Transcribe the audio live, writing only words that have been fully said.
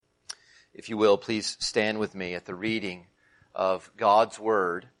If you will, please stand with me at the reading of God's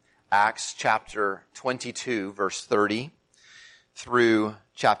Word, Acts chapter 22, verse 30, through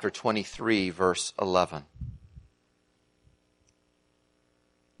chapter 23, verse 11.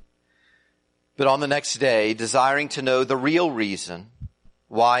 But on the next day, desiring to know the real reason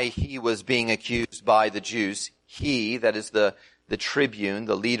why he was being accused by the Jews, he, that is the tribune,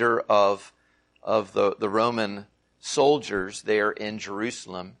 the leader of the Roman soldiers there in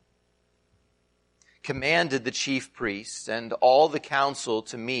Jerusalem, commanded the chief priests and all the council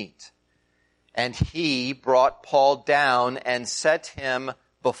to meet. And he brought Paul down and set him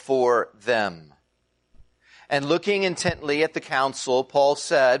before them. And looking intently at the council, Paul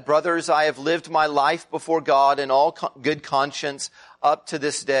said, "Brothers, I have lived my life before God in all good conscience up to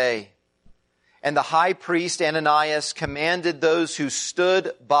this day." And the high priest Ananias commanded those who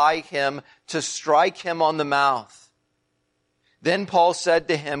stood by him to strike him on the mouth. Then Paul said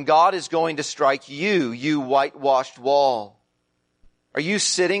to him, "God is going to strike you, you whitewashed wall. Are you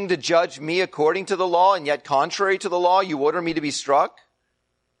sitting to judge me according to the law, and yet contrary to the law you order me to be struck?"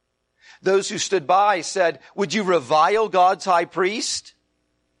 Those who stood by said, "Would you revile God's high priest?"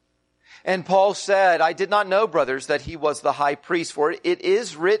 And Paul said, "I did not know, brothers, that he was the high priest, for it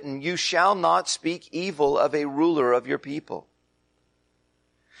is written, you shall not speak evil of a ruler of your people."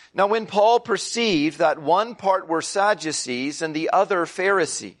 Now when Paul perceived that one part were Sadducees and the other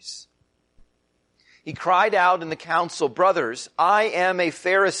Pharisees, he cried out in the council, "Brothers, I am a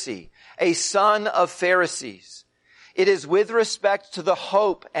Pharisee, a son of Pharisees. It is with respect to the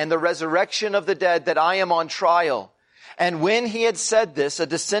hope and the resurrection of the dead that I am on trial." And when he had said this, a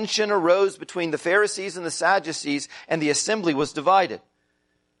dissension arose between the Pharisees and the Sadducees, and the assembly was divided.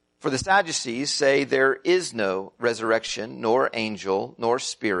 For the Sadducees say there is no resurrection, nor angel, nor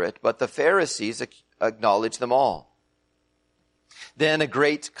spirit, but the Pharisees acknowledge them all. Then a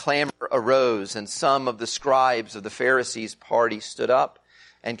great clamor arose, and some of the scribes of the Pharisees' party stood up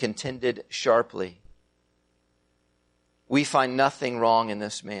and contended sharply. "We find nothing wrong in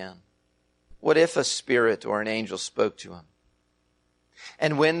this man. What if a spirit or an angel spoke to him?"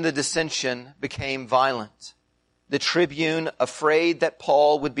 And when the dissension became violent, the tribune, afraid that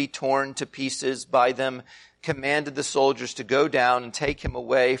Paul would be torn to pieces by them, commanded the soldiers to go down and take him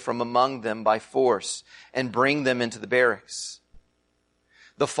away from among them by force and bring them into the barracks.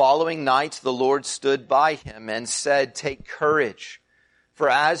 The following night the Lord stood by him and said, "Take courage, for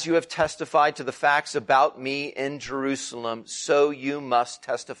as you have testified to the facts about me in Jerusalem, so you must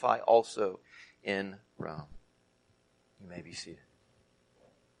testify also in Rome." You may be seated.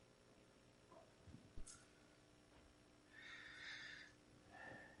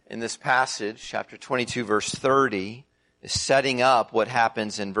 In this passage, chapter 22, verse 30, is setting up what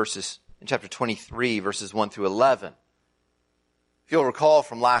happens in chapter 23, verses 1 through 11. If you'll recall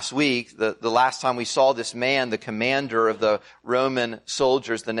from last week, the last time we saw this man, the commander of the Roman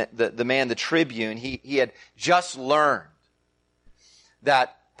soldiers, the man, the tribune, he had just learned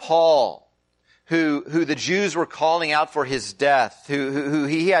that Paul, who the Jews were calling out for his death, who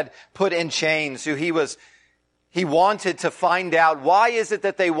he had put in chains, he wanted to find out why is it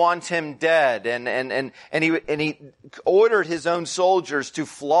that they want him dead, and he ordered his own soldiers to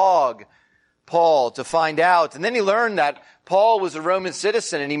flog Paul to find out. And then he learned that Paul was a Roman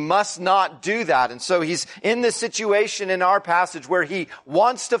citizen and he must not do that. And so he's in this situation in our passage where he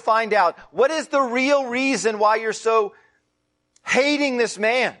wants to find out what is the real reason why you're so hating this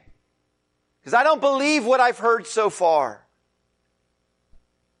man. Because I don't believe what I've heard so far.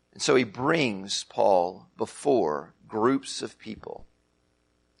 And so he brings Paul before groups of people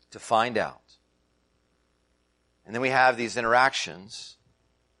to find out. And then we have these interactions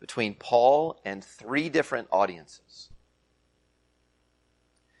between Paul and three different audiences.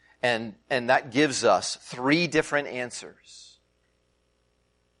 And that gives us three different answers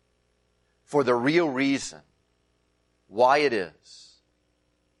for the real reason why it is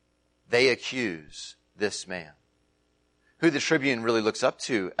they accuse this man, who the tribune really looks up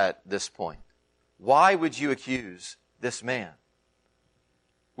to at this point. Why would you accuse this man?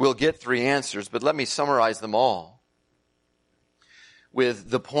 We'll get three answers, but let me summarize them all with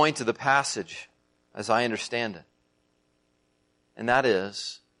the point of the passage as I understand it. And that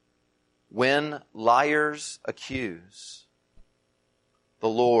is, when liars accuse, the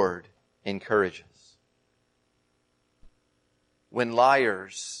Lord encourages. When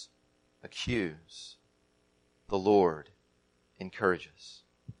liars accuse, the Lord encourages.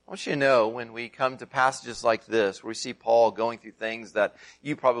 I I want you to know when we come to passages like this, where we see Paul going through things that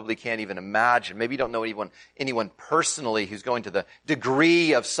you probably can't even imagine. Maybe you don't know anyone personally who's going to the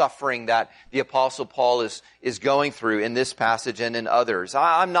degree of suffering that the Apostle Paul is going through in this passage and in others.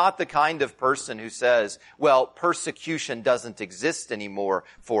 I'm not the kind of person who says, well, persecution doesn't exist anymore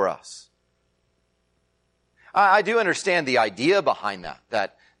for us. I do understand the idea behind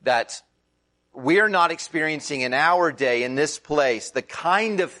that we're not experiencing in our day, in this place, the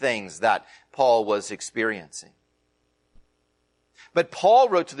kind of things that Paul was experiencing. But Paul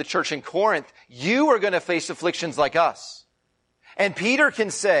wrote to the church in Corinth, you are going to face afflictions like us. And Peter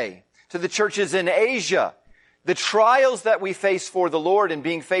can say to the churches in Asia, the trials that we face for the Lord and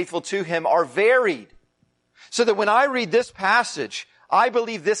being faithful to Him are varied. So that when I read this passage, I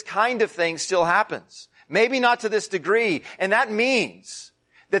believe this kind of thing still happens. Maybe not to this degree. And that means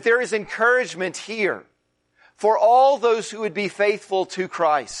that there is encouragement here for all those who would be faithful to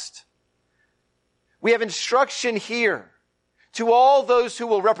Christ. We have instruction here to all those who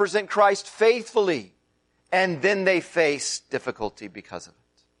will represent Christ faithfully, and then they face difficulty because of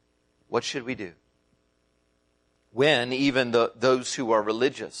it. What should we do? When even those who are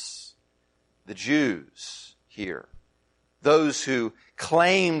religious, the Jews here, those who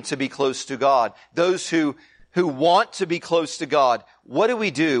claim to be close to God, those who want to be close to God, what do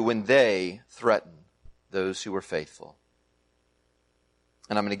we do when they threaten those who are faithful?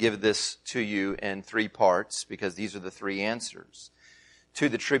 And I'm going to give this to you in 3 parts because these are the 3 answers to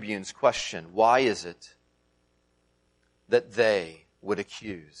the tribune's question. Why is it that they would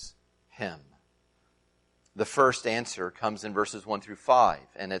accuse him? The first answer comes in verses 1 through 5,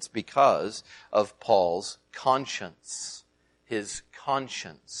 and it's because of Paul's conscience. His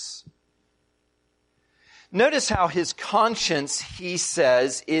conscience. Notice how his conscience, he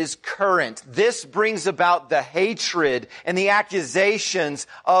says, is current. This brings about the hatred and the accusations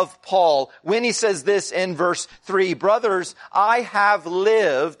of Paul when he says this in verse 3, brothers, I have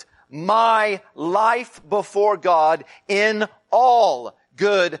lived my life before God in all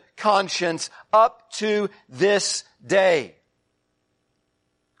good conscience up to this day.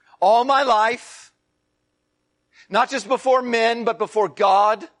 All my life, not just before men, but before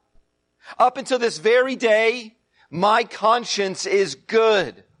God, up until this very day, my conscience is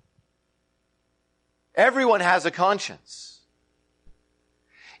good. Everyone has a conscience.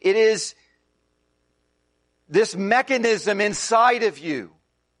 It is this mechanism inside of you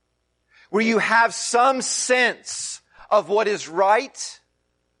where you have some sense of what is right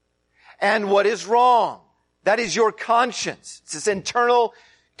and what is wrong. That is your conscience. It's this internal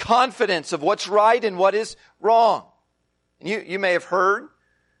confidence of what's right and what is wrong. And you may have heard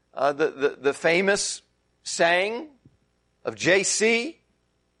the famous saying of J.C.,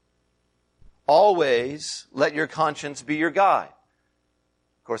 always let your conscience be your guide.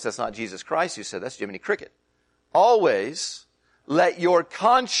 Of course, that's not Jesus Christ who said, that's Jiminy Cricket. Always let your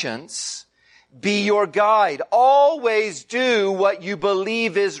conscience be your guide. Always do what you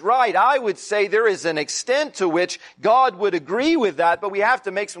believe is right. I would say there is an extent to which God would agree with that, but we have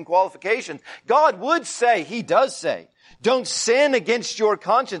to make some qualifications. God would say, He does say, don't sin against your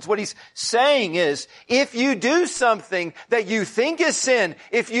conscience. What He's saying is, if you do something that you think is sin,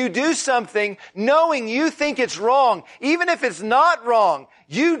 if you do something knowing you think it's wrong, even if it's not wrong,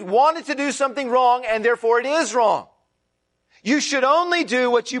 you wanted to do something wrong and therefore it is wrong. You should only do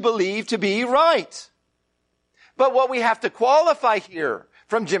what you believe to be right. But what we have to qualify here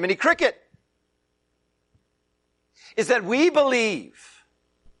from Jiminy Cricket is that we believe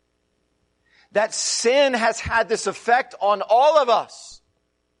that sin has had this effect on all of us.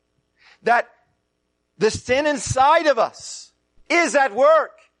 That the sin inside of us is at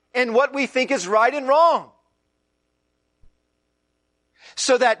work in what we think is right and wrong.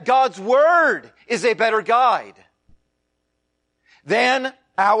 So that God's Word is a better guide than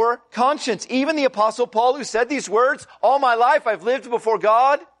our conscience. Even the Apostle Paul, who said these words, all my life I've lived before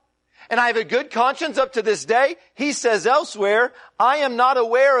God, and I have a good conscience up to this day, he says elsewhere, I am not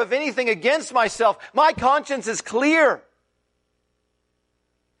aware of anything against myself. My conscience is clear.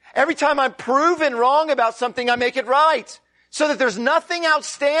 Every time I'm proven wrong about something, I make it right. So that there's nothing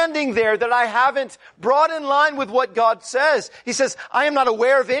outstanding there that I haven't brought in line with what God says. He says, I am not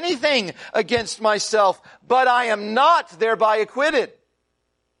aware of anything against myself, but I am not thereby acquitted.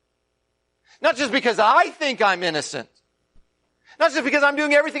 Not just because I think I'm innocent. Not just because I'm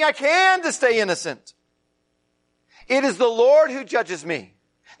doing everything I can to stay innocent. It is the Lord who judges me.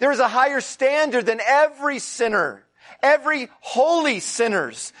 There is a higher standard than every sinner, every holy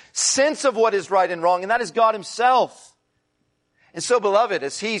sinner's sense of what is right and wrong, and that is God Himself. And so, beloved,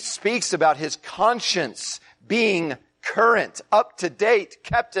 as he speaks about his conscience being current, up to date,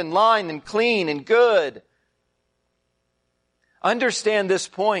 kept in line and clean and good. Understand this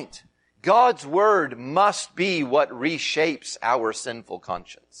point. God's word must be what reshapes our sinful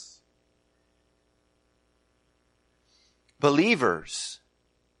conscience. Believers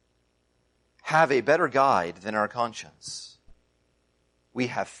have a better guide than our conscience. We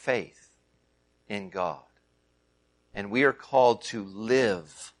have faith in God. And we are called to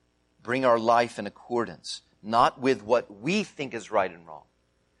live, bring our life in accordance, not with what we think is right and wrong,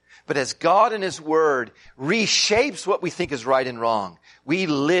 but as God and His Word reshapes what we think is right and wrong, we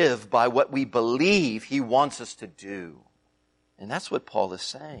live by what we believe He wants us to do. And that's what Paul is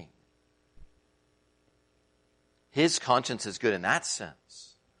saying. His conscience is good in that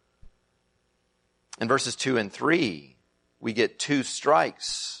sense. In verses 2 and 3, we get 2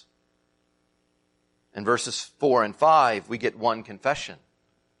 strikes. In verses 4 and 5, we get 1 confession.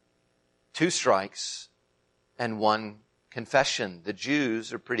 2 strikes and 1 confession. The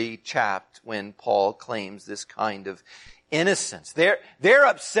Jews are pretty chapped when Paul claims this kind of innocence. They're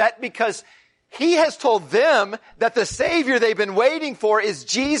upset because he has told them that the Savior they've been waiting for is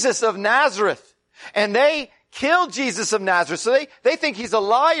Jesus of Nazareth. And they killed Jesus of Nazareth. So they think he's a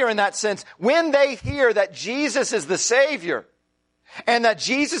liar in that sense. When they hear that Jesus is the Savior and that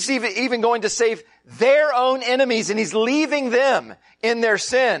Jesus is even going to save their own enemies and He's leaving them in their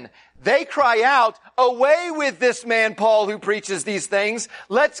sin, they cry out, "Away with this man, Paul, who preaches these things.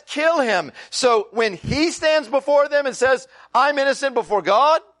 Let's kill him." So when he stands before them and says, "I'm innocent before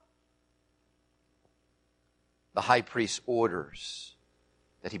God," the high priest orders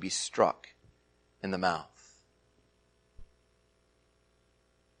that he be struck in the mouth.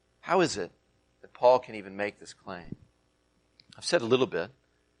 How is it that Paul can even make this claim? I've said a little bit.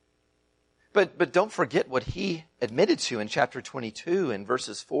 But don't forget what he admitted to in chapter 22 in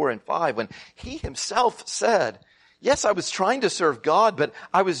verses 4 and 5 when he himself said, "Yes, I was trying to serve God, but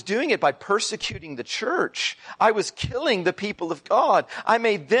I was doing it by persecuting the church. I was killing the people of God. I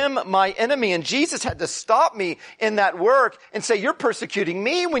made them my enemy." And Jesus had to stop me in that work and say, "You're persecuting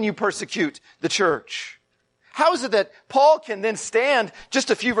me when you persecute the church." How is it that Paul can then stand just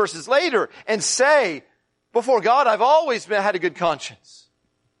a few verses later and say, "Before God, I've always had a good conscience"?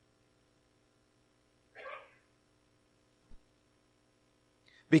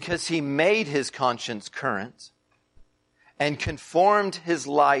 Because he made his conscience current and conformed his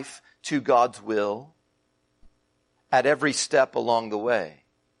life to God's will at every step along the way,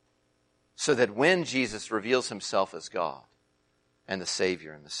 so that when Jesus reveals himself as God and the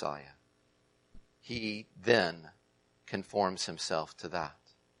Savior and Messiah, he then conforms himself to that.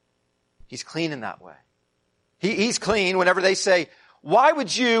 He's clean in that way. He's clean whenever they say, "Why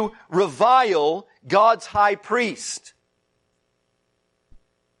would you revile God's high priest?"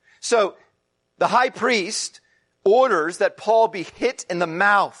 So the high priest orders that Paul be hit in the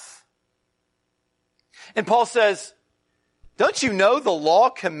mouth. And Paul says, "Don't you know the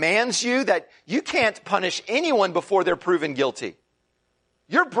law commands you that you can't punish anyone before they're proven guilty?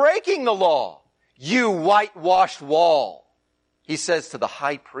 You're breaking the law, you whitewashed wall," he says to the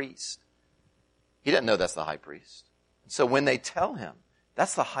high priest. He didn't know that's the high priest. So when they tell him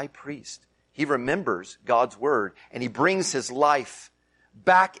that's the high priest, he remembers God's word and he brings his life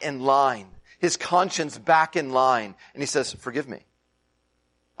back in line, his conscience back in line. And he says, "Forgive me.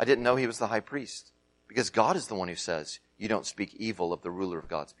 I didn't know he was the high priest." Because God is the one who says, "You don't speak evil of the ruler of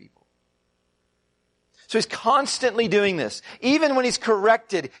God's people." So he's constantly doing this. Even when he's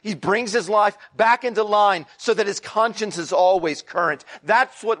corrected, he brings his life back into line so that his conscience is always current.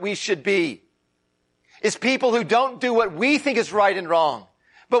 That's what we should be. Is people who don't do what we think is right and wrong,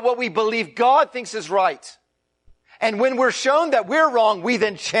 but what we believe God thinks is right. And when we're shown that we're wrong, we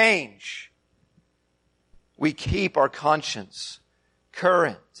then change. We keep our conscience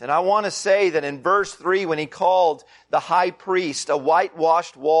current. And I want to say that in verse 3, when he called the high priest a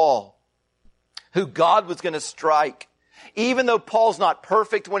whitewashed wall, who God was going to strike, even though Paul's not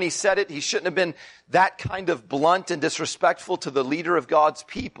perfect when he said it, he shouldn't have been that kind of blunt and disrespectful to the leader of God's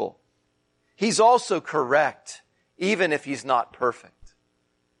people. He's also correct, even if he's not perfect.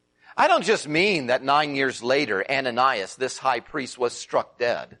 I don't just mean that 9 years later, Ananias, this high priest, was struck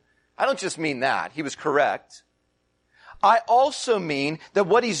dead. I don't just mean that. He was correct. I also mean that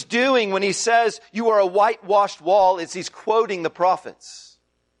what he's doing when he says, "You are a whitewashed wall," is he's quoting the prophets.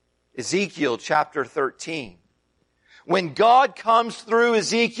 Ezekiel chapter 13. When God comes through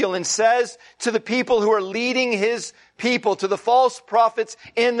Ezekiel and says to the people who are leading his people, to the false prophets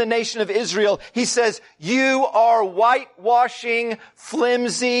in the nation of Israel, he says, "You are whitewashing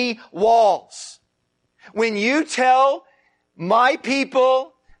flimsy walls." When you tell my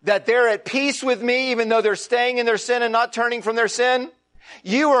people that they're at peace with me even though they're staying in their sin and not turning from their sin?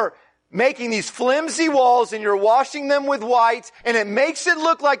 You are making these flimsy walls and you're washing them with white, and it makes it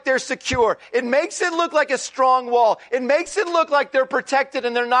look like they're secure. It makes it look like a strong wall. It makes it look like they're protected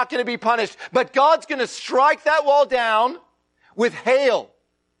and they're not going to be punished. But God's going to strike that wall down with hail.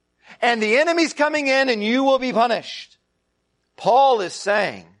 And the enemy's coming in and you will be punished. Paul is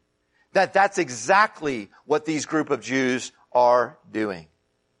saying that that's exactly what these group of Jews are doing.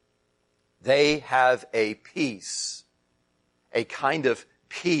 They have a peace, a kind of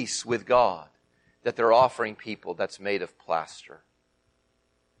peace with God that they're offering people that's made of plaster.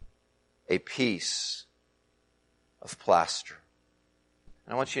 A piece of plaster.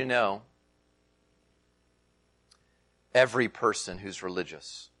 And I want you to know, every person who's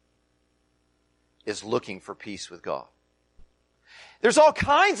religious is looking for peace with God. There's all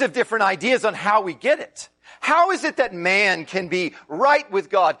kinds of different ideas on how we get it. How is it that man can be right with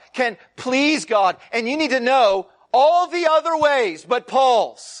God, can please God? And you need to know all the other ways but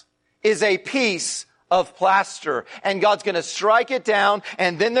Paul's is a piece of plaster. And God's going to strike it down,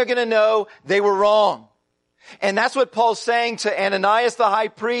 and then they're going to know they were wrong. And that's what Paul's saying to Ananias the high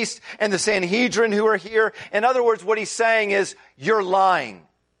priest and the Sanhedrin who are here. In other words, what he's saying is, you're lying.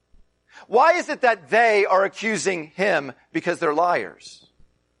 Why is it that they are accusing him? Because they're liars.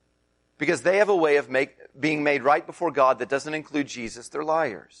 Because they have a way of being made right before God that doesn't include Jesus. They're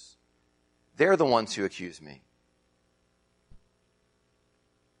liars. They're the ones who accuse me.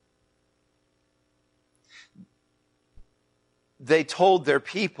 They told their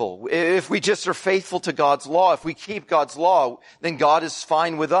people, if we just are faithful to God's law, if we keep God's law, then God is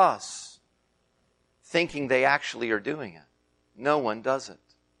fine with us. Thinking they actually are doing it. No one does it.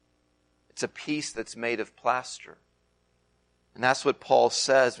 It's a piece that's made of plaster. And that's what Paul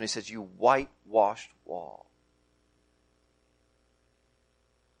says when he says, you whitewashed wall.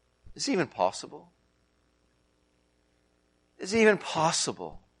 Is it even possible? Is it even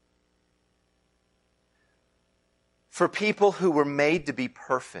possible for people who were made to be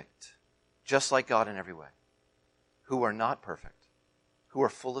perfect, just like God in every way, who are not perfect, who are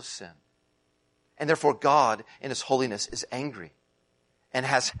full of sin, and therefore God in His holiness is angry and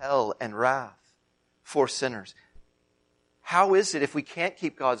has hell and wrath for sinners? How is it, if we can't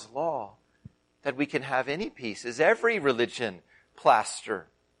keep God's law, that we can have any peace? Is every religion plaster?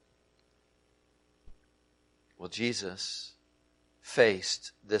 Well, Jesus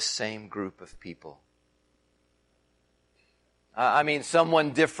faced this same group of people. I mean,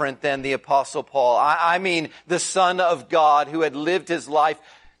 someone different than the Apostle Paul. I mean, the Son of God who had lived his life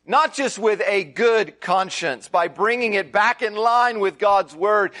not just with a good conscience by bringing it back in line with God's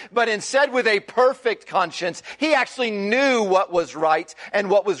Word, but instead with a perfect conscience. He actually knew what was right and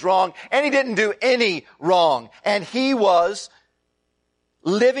what was wrong, and he didn't do any wrong. And he was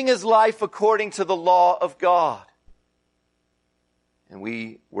living his life according to the law of God. And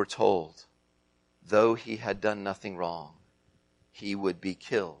we were told, though he had done nothing wrong, he would be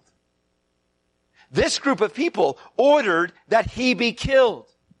killed. This group of people ordered that he be killed,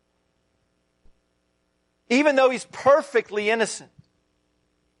 even though he's perfectly innocent.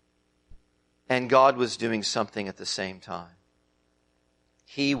 And God was doing something at the same time.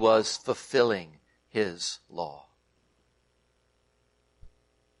 He was fulfilling His law.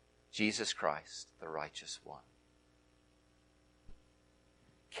 Jesus Christ, the righteous one,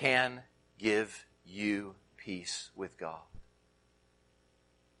 can give you peace with God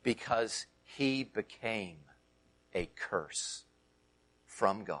because He became a curse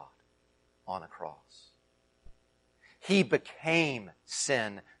from God on a cross. He became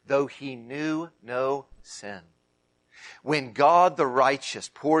sin, though He knew no sin. When God the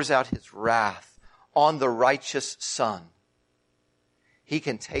righteous pours out His wrath on the righteous Son, He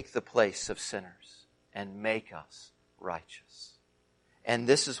can take the place of sinners and make us righteous. And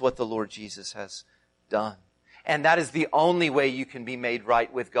this is what the Lord Jesus has done. And that is the only way you can be made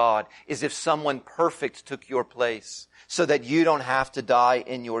right with God, is if someone perfect took your place so that you don't have to die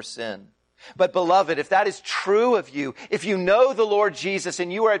in your sin. But beloved, if that is true of you, if you know the Lord Jesus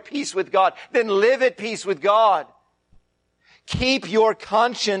and you are at peace with God, then live at peace with God. Keep your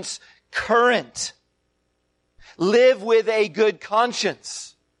conscience current. Live with a good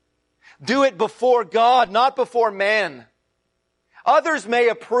conscience. Do it before God, not before man. Others may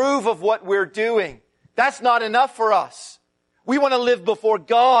approve of what we're doing. That's not enough for us. We want to live before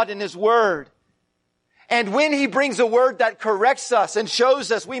God and His Word. And when He brings a word that corrects us and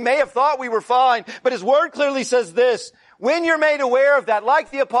shows us we may have thought we were fine, but His Word clearly says this: when you're made aware of that, like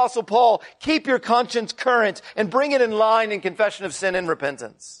the Apostle Paul, keep your conscience current and bring it in line in confession of sin and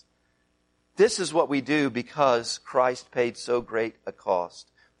repentance. This is what we do because Christ paid so great a cost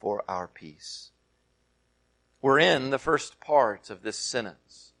for our peace. We're in the first part of this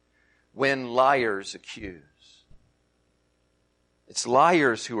sentence. When liars accuse. It's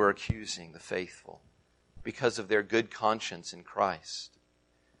liars who are accusing the faithful because of their good conscience in Christ.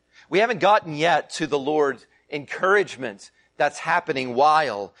 We haven't gotten yet to the Lord's encouragement that's happening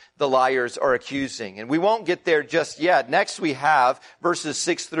while the liars are accusing. And we won't get there just yet. Next we have verses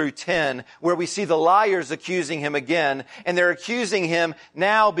 6 through 10, where we see the liars accusing him again. And they're accusing him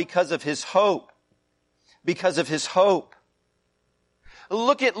now because of his hope. Because of his hope.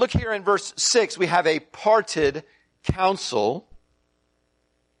 Look here in verse 6, we have a parted council.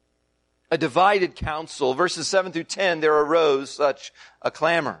 A divided council. Verses 7 through 10, there arose such a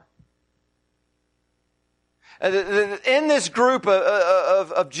clamor. In this group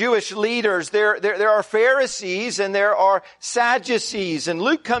of Jewish leaders, there are Pharisees and there are Sadducees. And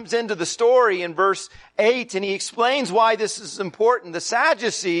Luke comes into the story in verse 8 and he explains why this is important. The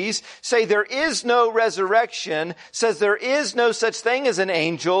Sadducees say there is no resurrection, says there is no such thing as an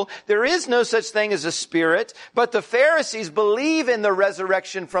angel, there is no such thing as a spirit, but the Pharisees believe in the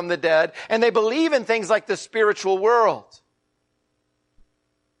resurrection from the dead and they believe in things like the spiritual world.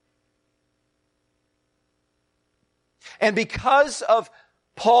 And because of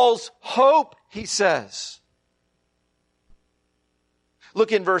Paul's hope, he says,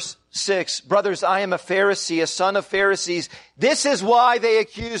 look in verse 6, brothers, I am a Pharisee, a son of Pharisees. This is why they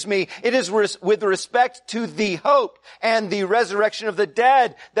accuse me. It is with respect to the hope and the resurrection of the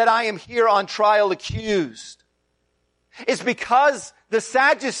dead that I am here on trial accused. It's because the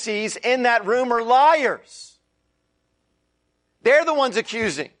Sadducees in that room are liars. They're the ones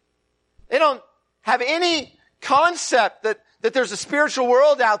accusing. They don't have any concept that there's a spiritual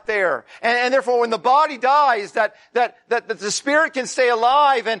world out there. And therefore when the body dies, that the spirit can stay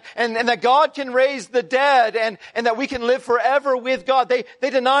alive and that God can raise the dead and that we can live forever with God. They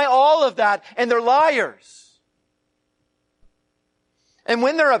deny all of that and they're liars. And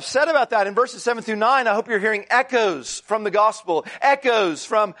when they're upset about that in verses 7 through 9, I hope you're hearing echoes from the gospel, echoes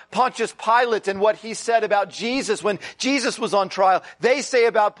from Pontius Pilate and what he said about Jesus when Jesus was on trial. They say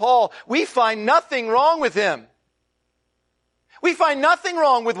about Paul, we find nothing wrong with him. We find nothing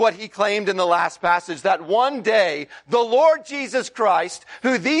wrong with what he claimed in the last passage, that one day the Lord Jesus Christ,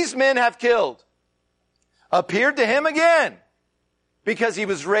 who these men have killed, appeared to him again because he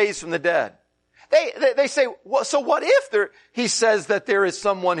was raised from the dead. They say, well, so what if he says that there is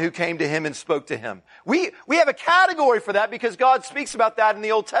someone who came to him and spoke to him? We have a category for that because God speaks about that in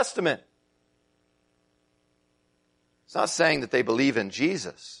the Old Testament. It's not saying that they believe in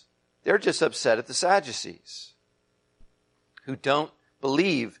Jesus. They're just upset at the Sadducees, who don't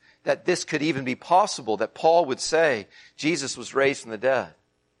believe that this could even be possible, that Paul would say Jesus was raised from the dead.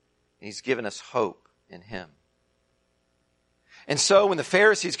 And he's given us hope in him. And so when the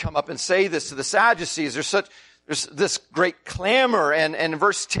Pharisees come up and say this to the Sadducees, there's this great clamor. And in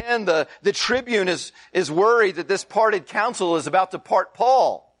verse 10, the tribune is worried that this parted council is about to part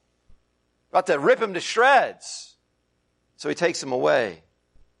Paul, about to rip him to shreds. So he takes him away.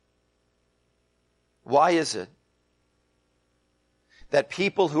 Why is it that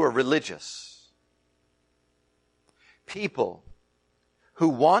people who are religious, people who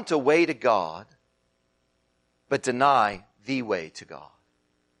want a way to God, but deny the way to God?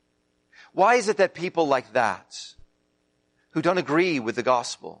 Why is it that people like that, who don't agree with the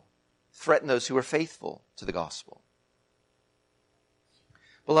gospel, threaten those who are faithful to the gospel?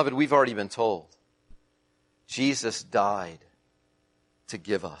 Beloved, we've already been told, Jesus died to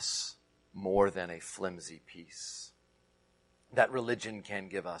give us more than a flimsy peace that religion can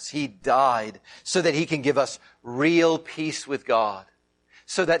give us. He died so that he can give us real peace with God,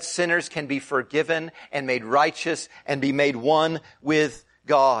 so that sinners can be forgiven and made righteous and be made one with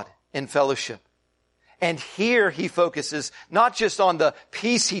God in fellowship. And here he focuses not just on the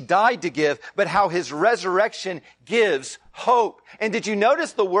peace he died to give, but how his resurrection gives hope. And did you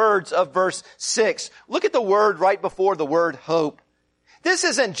notice the words of verse 6? Look at the word right before the word hope. This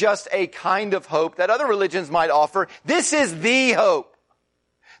isn't just a kind of hope that other religions might offer. This is the hope.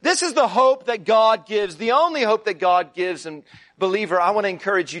 This is the hope that God gives, the only hope that God gives. And believer, I want to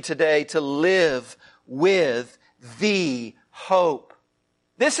encourage you today to live with the hope.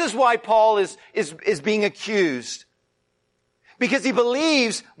 This is why Paul is being accused. Because he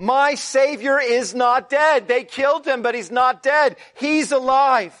believes my Savior is not dead. They killed him, but he's not dead. He's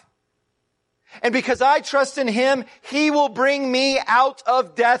alive. And because I trust in him, he will bring me out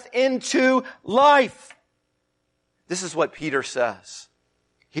of death into life. This is what Peter says.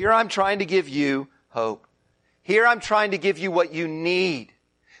 Here I'm trying to give you hope. Here I'm trying to give you what you need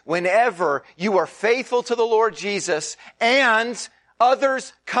whenever you are faithful to the Lord Jesus and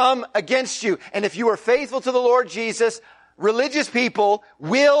others come against you. And if you are faithful to the Lord Jesus, religious people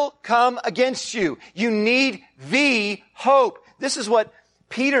will come against you. You need the hope. This is what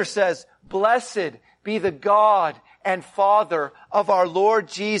Peter says, blessed be the God and Father of our Lord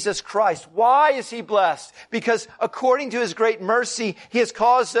Jesus Christ. Why is He blessed? Because according to His great mercy, He has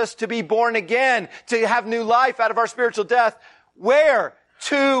caused us to be born again, to have new life out of our spiritual death. Where?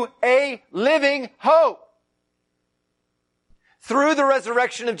 To a living hope. Through the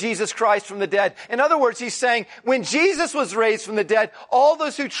resurrection of Jesus Christ from the dead. In other words, He's saying, when Jesus was raised from the dead, all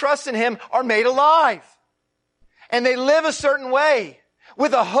those who trust in Him are made alive. And they live a certain way,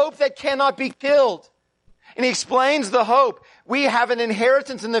 with a hope that cannot be killed. And He explains the hope. We have an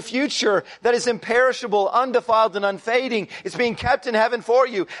inheritance in the future that is imperishable, undefiled, and unfading. It's being kept in heaven for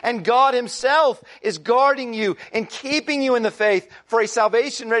you. And God Himself is guarding you and keeping you in the faith for a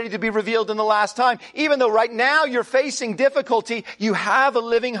salvation ready to be revealed in the last time. Even though right now you're facing difficulty, you have a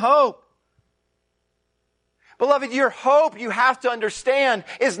living hope. Beloved, your hope, you have to understand,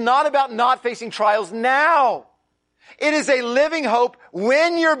 is not about not facing trials now. It is a living hope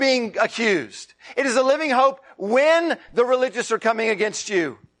when you're being accused. It is a living hope when the religious are coming against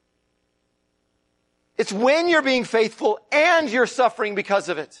you. It's when you're being faithful and you're suffering because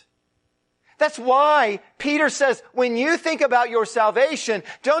of it. That's why Peter says, when you think about your salvation,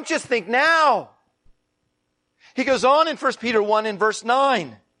 don't just think now. He goes on in 1 Peter 1 in verse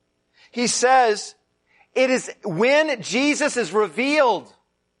 9. He says, it is when Jesus is revealed,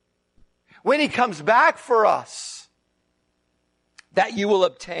 when He comes back for us, that you will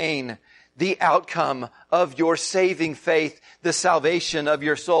obtain the outcome of your saving faith, the salvation of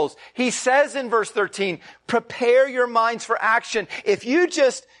your souls. He says in verse 13, prepare your minds for action. If you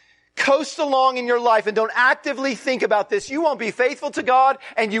just coast along in your life and don't actively think about this, you won't be faithful to God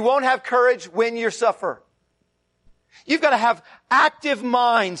and you won't have courage when you suffer. You've got to have active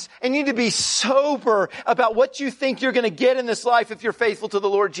minds and you need to be sober about what you think you're going to get in this life if you're faithful to the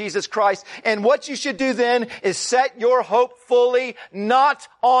Lord Jesus Christ. And what you should do then is set your hope fully, not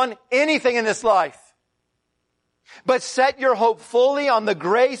on anything in this life, but set your hope fully on the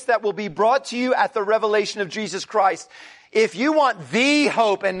grace that will be brought to you at the revelation of Jesus Christ. If you want the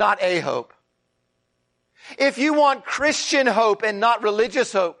hope and not a hope, if you want Christian hope and not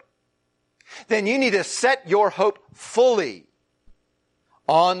religious hope, then you need to set your hope fully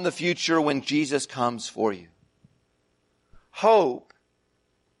on the future when Jesus comes for you. Hope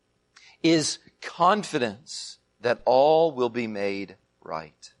is confidence that all will be made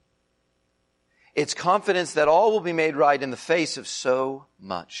right. It's confidence that all will be made right in the face of so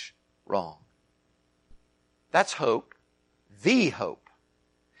much wrong. That's hope. The hope.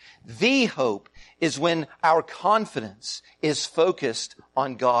 The hope is when our confidence is focused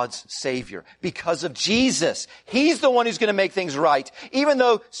on God's Savior. Because of Jesus. He's the one who's going to make things right. Even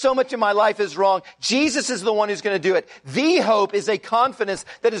though so much of my life is wrong, Jesus is the one who's going to do it. The hope is a confidence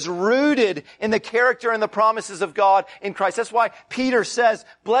that is rooted in the character and the promises of God in Christ. That's why Peter says,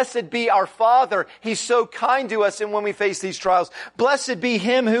 blessed be our Father. He's so kind to us and when we face these trials. Blessed be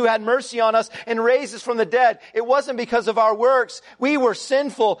Him who had mercy on us and raised us from the dead. It wasn't because of our works. We were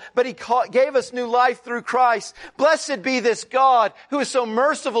sinful, but He gave us new life through Christ. Blessed be this God who is so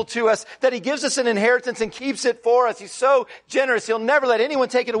merciful to us that He gives us an inheritance and keeps it for us. He's so generous. He'll never let anyone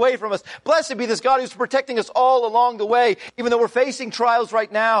take it away from us. Blessed be this God who's protecting us all along the way, even though we're facing trials right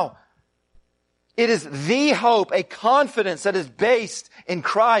now. It is the hope, a confidence that is based in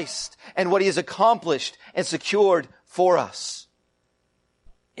Christ and what He has accomplished and secured for us.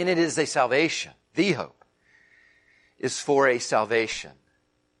 And it is a salvation. The hope is for a salvation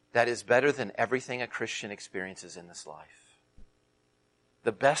that is better than everything a Christian experiences in this life.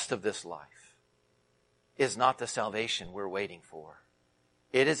 The best of this life is not the salvation we're waiting for.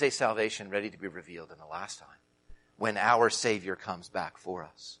 It is a salvation ready to be revealed in the last time when our Savior comes back for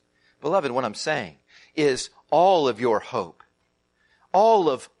us. Beloved, what I'm saying is all of your hope, all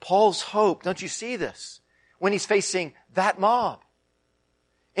of Paul's hope, don't you see this? When he's facing that mob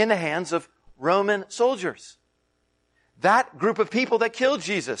in the hands of Roman soldiers. That group of people that killed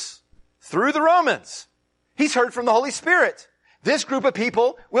Jesus through the Romans. He's heard from the Holy Spirit. This group of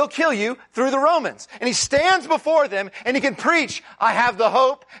people will kill you through the Romans. And he stands before them and he can preach, I have the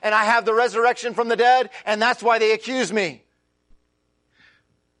hope and I have the resurrection from the dead, and that's why they accuse me.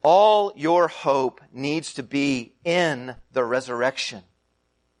 All your hope needs to be in the resurrection.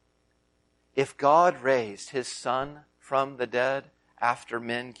 If God raised His Son from the dead after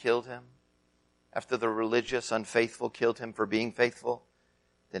men killed Him, after the religious unfaithful killed Him for being faithful,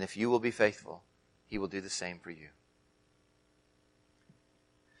 then if you will be faithful, He will do the same for you.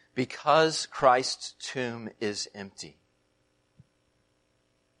 Because Christ's tomb is empty,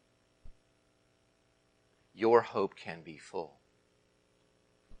 your hope can be full.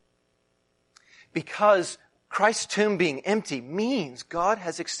 Because Christ's tomb being empty means God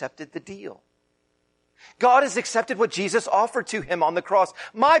has accepted the deal. God has accepted what Jesus offered to him on the cross.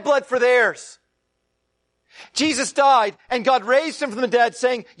 My blood for theirs. Jesus died and God raised him from the dead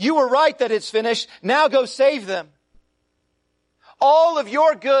saying, you were right that it's finished. Now go save them. All of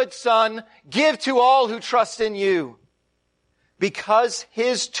your good, son, give to all who trust in you. Because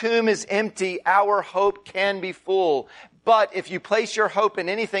his tomb is empty, our hope can be full. But if you place your hope in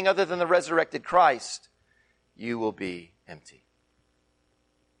anything other than the resurrected Christ, you will be empty.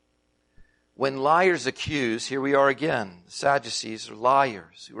 When liars accuse, here we are again. The Sadducees are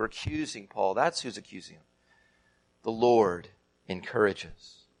liars who are accusing Paul. That's who's accusing him. The Lord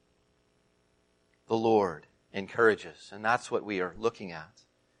encourages. The Lord encourages. And that's what we are looking at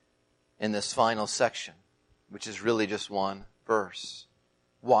in this final section, which is really just one verse.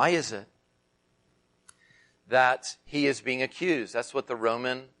 Why is it that he is being accused? That's what the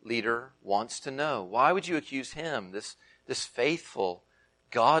Roman leader wants to know. Why would you accuse him, this faithful,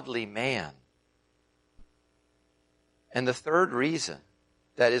 godly man? And the third reason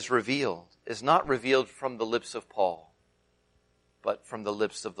that is revealed is not revealed from the lips of Paul, but from the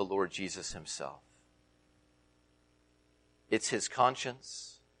lips of the Lord Jesus himself. It's his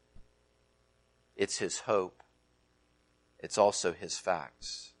conscience. It's his hope. It's also his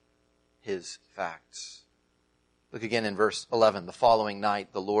facts. His facts. Look again in verse 11. The following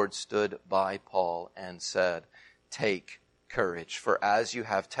night, the Lord stood by Paul and said, take courage, for as you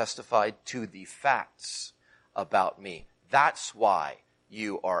have testified to the facts about me. That's why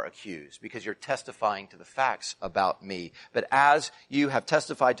you are accused, because you're testifying to the facts about me. But as you have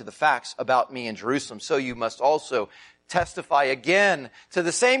testified to the facts about me in Jerusalem, so you must also testify again to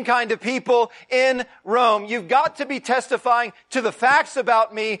the same kind of people in Rome. You've got to be testifying to the facts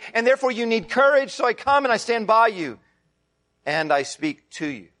about me, and therefore you need courage, so I come and I stand by you, and I speak to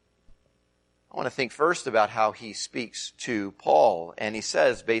you. I want to think first about how he speaks to Paul, and he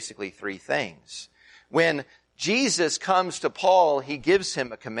says basically three things. When Jesus comes to Paul, he gives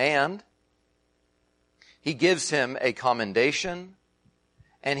him a command, he gives him a commendation,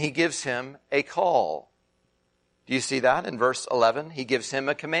 and he gives him a call. Do you see that in verse 11? He gives him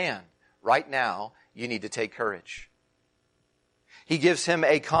a command. Right now, you need to take courage. He gives him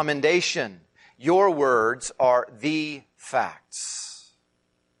a commendation. Your words are the facts.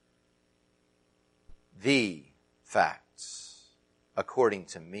 The facts, according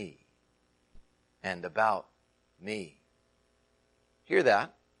to me and about me. Hear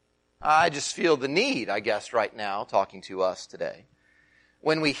that? I just feel the need, I guess, right now, talking to us today.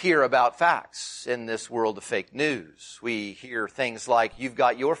 When we hear about facts in this world of fake news, we hear things like, you've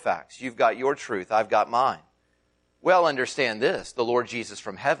got your facts, you've got your truth, I've got mine. Well, understand this, the Lord Jesus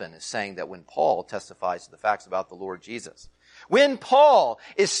from heaven is saying that when Paul testifies to the facts about the Lord Jesus, when Paul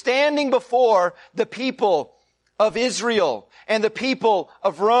is standing before the people of Israel and the people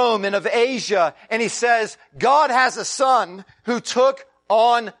of Rome and of Asia, and he says, God has a son who took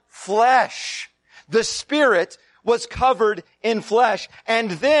on flesh. The Spirit was covered in flesh. And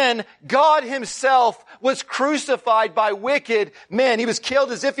then God himself was crucified by wicked men. He was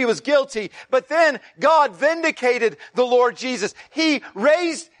killed as if he was guilty. But then God vindicated the Lord Jesus. He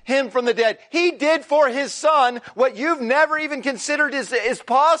raised him from the dead. He did for his son what you've never even considered is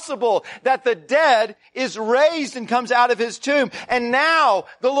possible. That the dead is raised and comes out of his tomb. And now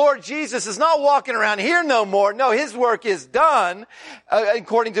the Lord Jesus is not walking around here no more. No, his work is done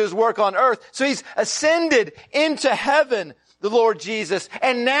according to his work on earth. So he's ascended into heaven, the Lord Jesus.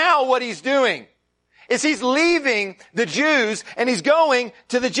 And now what he's doing is he's leaving the Jews and he's going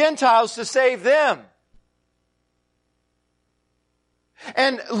to the Gentiles to save them.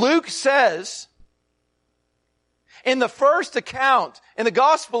 And Luke says, in the first account, in the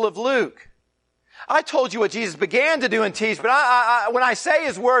Gospel of Luke, I told you what Jesus began to do and teach, but when I say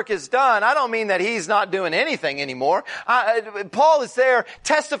his work is done, I don't mean that he's not doing anything anymore. Paul is there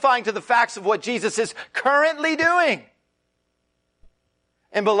testifying to the facts of what Jesus is currently doing.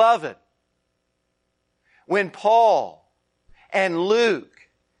 And beloved, when Paul and Luke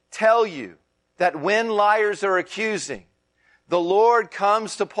tell you that when liars are accusing, the Lord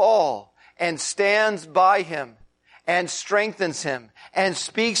comes to Paul and stands by him and strengthens him and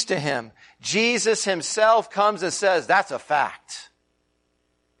speaks to him, Jesus himself comes and says, that's a fact.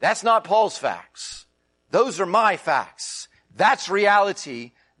 That's not Paul's facts. Those are my facts. That's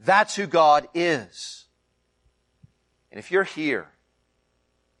reality. That's who God is. And if you're here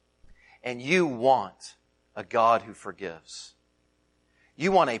and you want a God who forgives,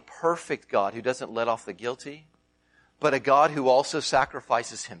 you want a perfect God who doesn't let off the guilty, but a God who also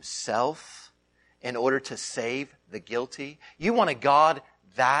sacrifices himself in order to save the guilty? You want a God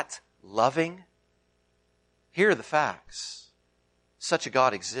that loving? Here are the facts. Such a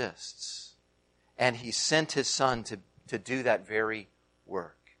God exists. And He sent His Son to do that very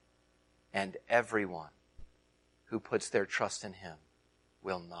work. And everyone who puts their trust in Him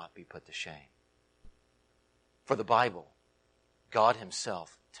will not be put to shame. For the Bible, God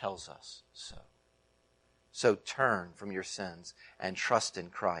Himself tells us so. So turn from your sins and trust in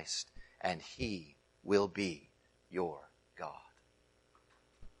Christ, and He will be your God.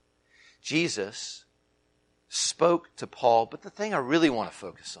 Jesus spoke to Paul, but the thing I really want to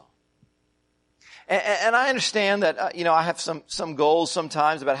focus on, and I understand that, I have some goals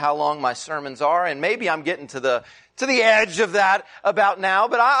sometimes about how long my sermons are, and maybe I'm getting to the edge of that about now,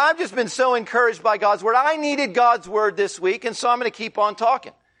 but I've just been so encouraged by God's Word. I needed God's Word this week, and so I'm going to keep on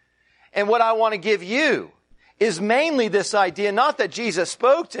talking. And what I want to give you is mainly this idea, not that Jesus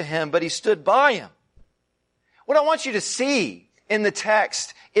spoke to him, but He stood by him. What I want you to see in the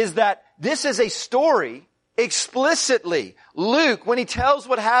text is that this is a story explicitly. Luke, when he tells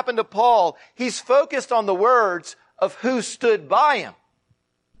what happened to Paul, he's focused on the words of who stood by him.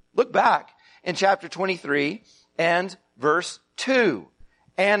 Look back in chapter 23 and verse 2.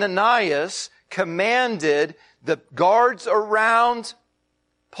 Ananias commanded the guards around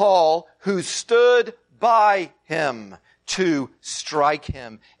Paul who stood by him to strike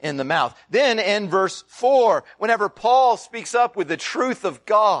him in the mouth. Then in verse 4, whenever Paul speaks up with the truth of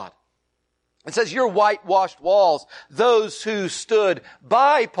God, it says, your whitewashed walls, those who stood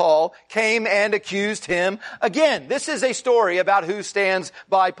by Paul came and accused him again. This is a story about who stands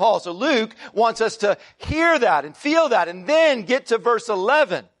by Paul. So Luke wants us to hear that and feel that and then get to verse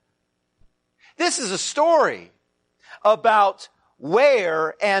 11. This is a story about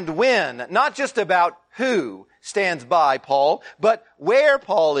where and when, not just about who stands by Paul, but where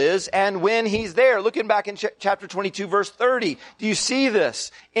Paul is and when he's there. Looking back in chapter 22, verse 30, do you see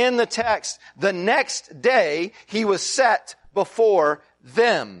this in the text? The next day he was set before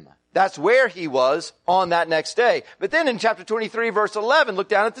them. That's where he was on that next day. But then in chapter 23, verse 11, look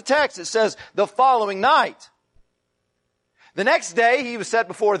down at the text. It says, the following night. The next day he was set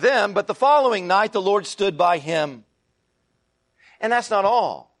before them, but the following night the Lord stood by him. And that's not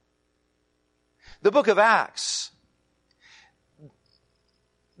all. The book of Acts,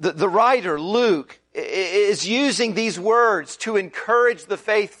 the writer, Luke, is using these words to encourage the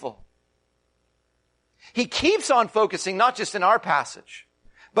faithful. He keeps on focusing, not just in our passage,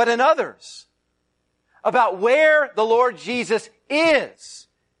 but in others, about where the Lord Jesus is.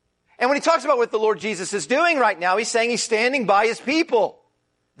 And when he talks about what the Lord Jesus is doing right now, he's saying he's standing by his people.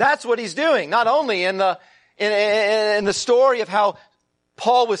 That's what he's doing, not only in the story of how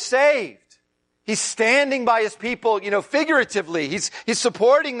Paul was saved. He's standing by his people, figuratively. He's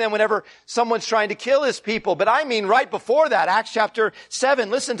supporting them whenever someone's trying to kill his people. But I mean right before that, Acts chapter 7,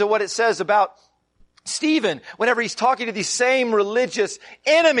 listen to what it says about Stephen, whenever he's talking to these same religious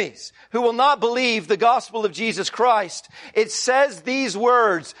enemies who will not believe the gospel of Jesus Christ. It says these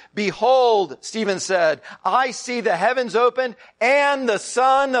words, behold, Stephen said, I see the heavens opened and the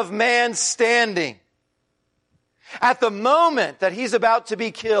Son of Man standing. At the moment that he's about to be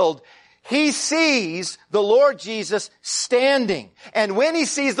killed, he sees the Lord Jesus standing. And when he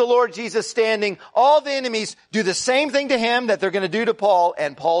sees the Lord Jesus standing, all the enemies do the same thing to him that they're going to do to Paul,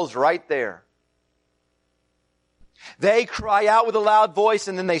 and Paul's right there. They cry out with a loud voice,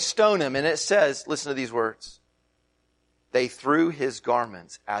 and then they stone him. And it says, listen to these words. They threw his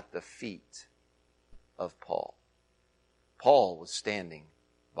garments at the feet of Paul. Paul was standing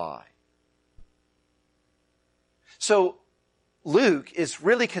by. So Luke is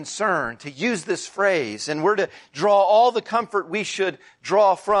really concerned to use this phrase, and we're to draw all the comfort we should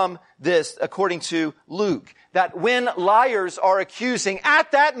draw from this, according to Luke, that when liars are accusing,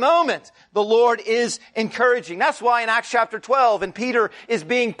 at that moment, the Lord is encouraging. That's why in Acts chapter 12, and Peter is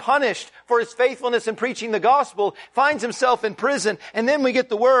being punished for his faithfulness in preaching the gospel, finds himself in prison, and then we get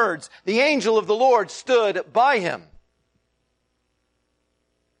the words, the angel of the Lord stood by him.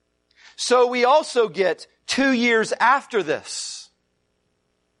 So we also get 2 years after this,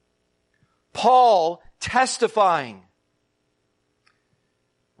 Paul testifying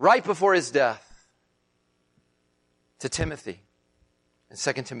right before his death to Timothy in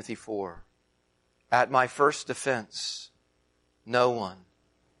 2 Timothy 4. At my first defense, no one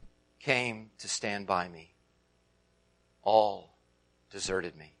came to stand by me. All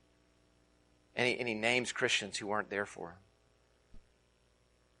deserted me. And he names Christians who weren't there for him.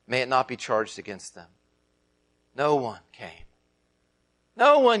 May it not be charged against them. No one came.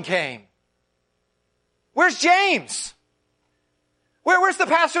 No one came. Where's James? Where's the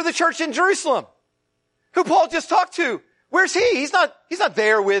pastor of the church in Jerusalem? who Paul just talked to. Where's he? He's not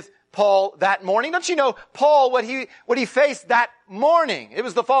there with Paul that morning. Don't you know Paul, what he faced that morning? It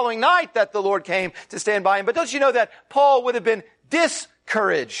was the following night that the Lord came to stand by him. But don't you know that Paul would have been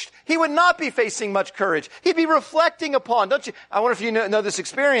discouraged? He would not be facing much courage. He'd be reflecting upon, don't you? I wonder if you know this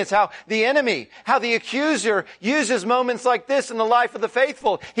experience, how the enemy, how the accuser uses moments like this in the life of the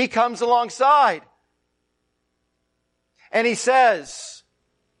faithful. He comes alongside and he says,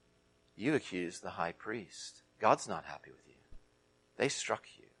 you accused the high priest. God's not happy with you. They struck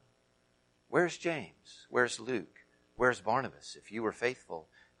you. Where's James? Where's Luke? Where's Barnabas? If you were faithful,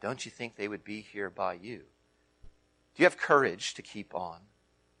 don't you think they would be here by you? Do you have courage to keep on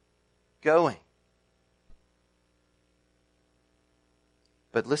going?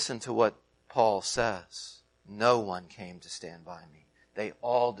 But listen to what Paul says. No one came to stand by me. They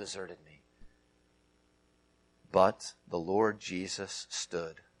all deserted me. But the Lord Jesus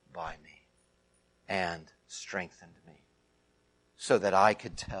stood by me and strengthened me so that I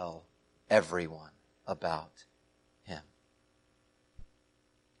could tell everyone about him.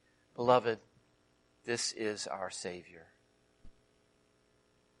 Beloved, this is our Savior.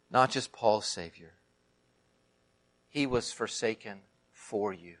 Not just Paul's Savior. He was forsaken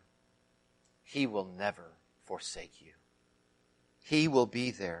for you. He will never forsake you. He will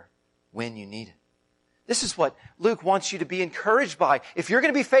be there when you need it. This is what Luke wants you to be encouraged by. If you're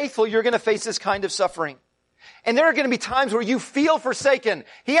going to be faithful, you're going to face this kind of suffering. And there are going to be times where you feel forsaken.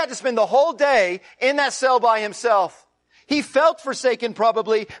 He had to spend the whole day in that cell by himself. He felt forsaken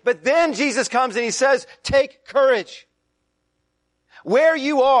probably, but then Jesus comes and he says, take courage. Where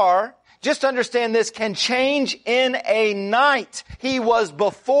you are, just understand this, can change in a night. He was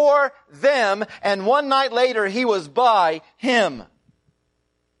before them, and one night later he was by him.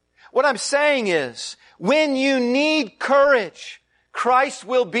 What I'm saying is, when you need courage, Christ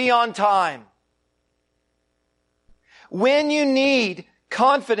will be on time. When you need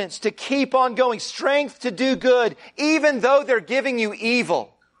confidence to keep on going, strength to do good, even though they're giving you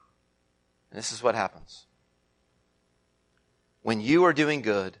evil. And this is what happens. When you are doing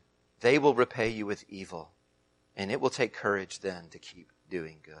good, they will repay you with evil. And it will take courage then to keep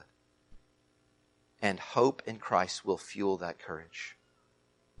doing good. And hope in Christ will fuel that courage.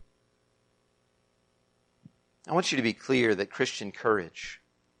 I want you to be clear that Christian courage,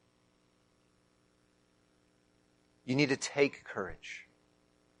 you need to take courage.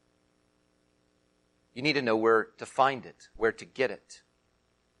 You need to know where to find it, where to get it.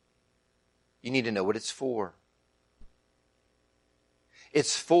 You need to know what it's for.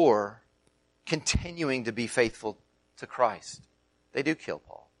 It's for continuing to be faithful to Christ. They do kill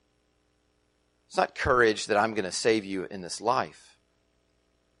Paul. It's not courage that I'm going to save you in this life,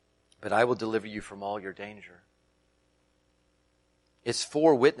 but I will deliver you from all your danger. It's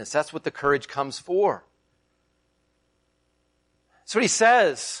for witness. That's what the courage comes for. That's what he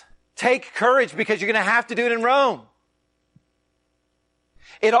says. Take courage because you're going to have to do it in Rome.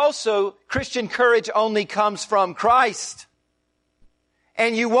 It also, Christian courage only comes from Christ.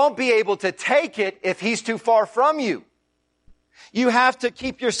 And you won't be able to take it if he's too far from you. You have to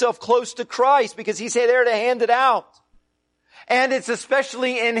keep yourself close to Christ because he's there to hand it out. And it's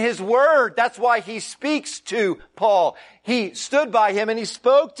especially in his word. That's why he speaks to Paul. He stood by him and he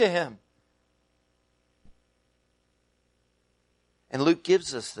spoke to him. And Luke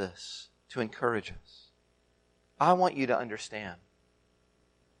gives us this to encourage us. I want you to understand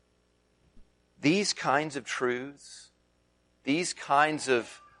these kinds of truths, these kinds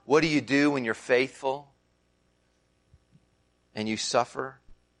of what do you do when you're faithful and you suffer,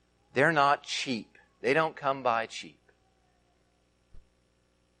 they're not cheap. They don't come by cheap.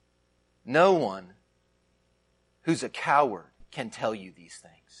 No one who's a coward can tell you these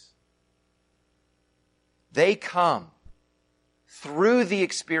things. They come through the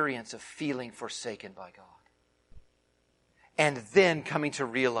experience of feeling forsaken by God. And then coming to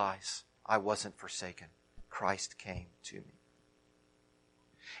realize, I wasn't forsaken. Christ came to me.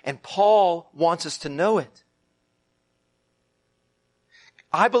 And Paul wants us to know it.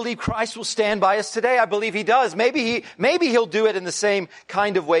 I believe Christ will stand by us today. I believe he does. Maybe he'll do it in the same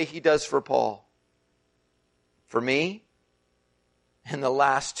kind of way he does for Paul. For me, in the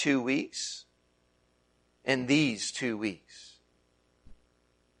last 2 weeks, in these 2 weeks,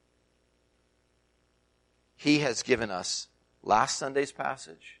 he has given us last Sunday's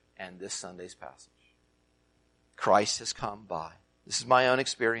passage and this Sunday's passage. Christ has come by. This is my own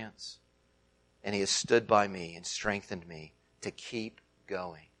experience. And he has stood by me and strengthened me to keep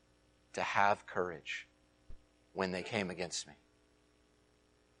going, to have courage when they came against me.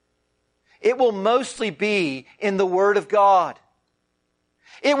 It will mostly be in the Word of God.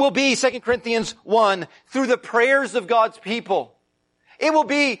 It will be, 2 Corinthians 1, through the prayers of God's people. It will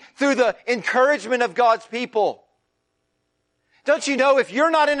be through the encouragement of God's people. Don't you know if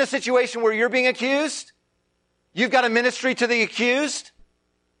you're not in a situation where you're being accused, you've got a ministry to the accused?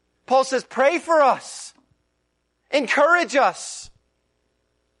 Paul says, pray for us. Encourage us.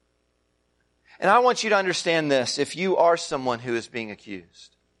 And I want you to understand this. If you are someone who is being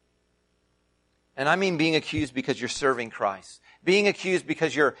accused, and I mean being accused because you're serving Christ, being accused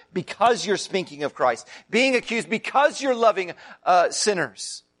because you're speaking of Christ, being accused because you're loving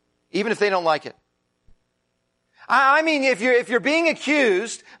sinners, even if they don't like it. I mean, if you're being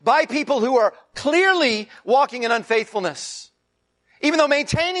accused by people who are clearly walking in unfaithfulness, even though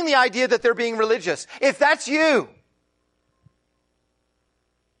maintaining the idea that they're being religious, if that's you,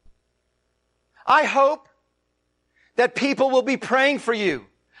 I hope that people will be praying for you.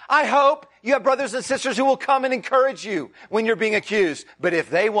 I hope you have brothers and sisters who will come and encourage you when you're being accused. But if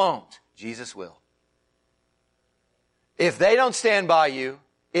they won't, Jesus will. If they don't stand by you,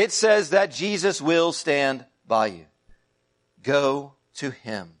 it says that Jesus will stand by you. Go to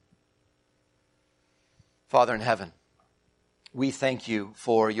Him. Father in heaven, we thank you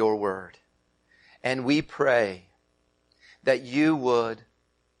for your word. And we pray that you would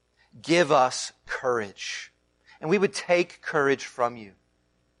give us courage. And we would take courage from you.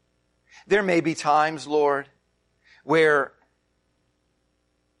 There may be times, Lord, where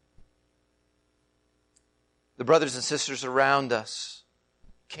the brothers and sisters around us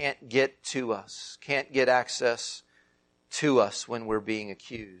can't get to us, can't get access to us when we're being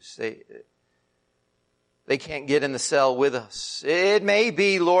accused. They can't get in the cell with us. It may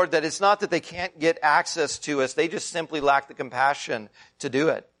be, Lord, that it's not that they can't get access to us. They just simply lack the compassion to do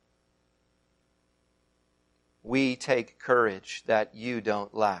it. We take courage that you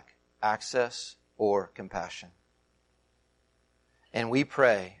don't lack access or compassion. And we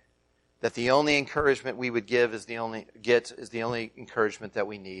pray that the only encouragement we would give is the only encouragement that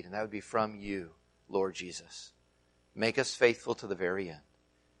we need, and that would be from you, Lord Jesus. Make us faithful to the very end.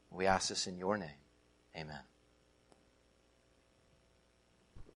 We ask this in your name. Amen.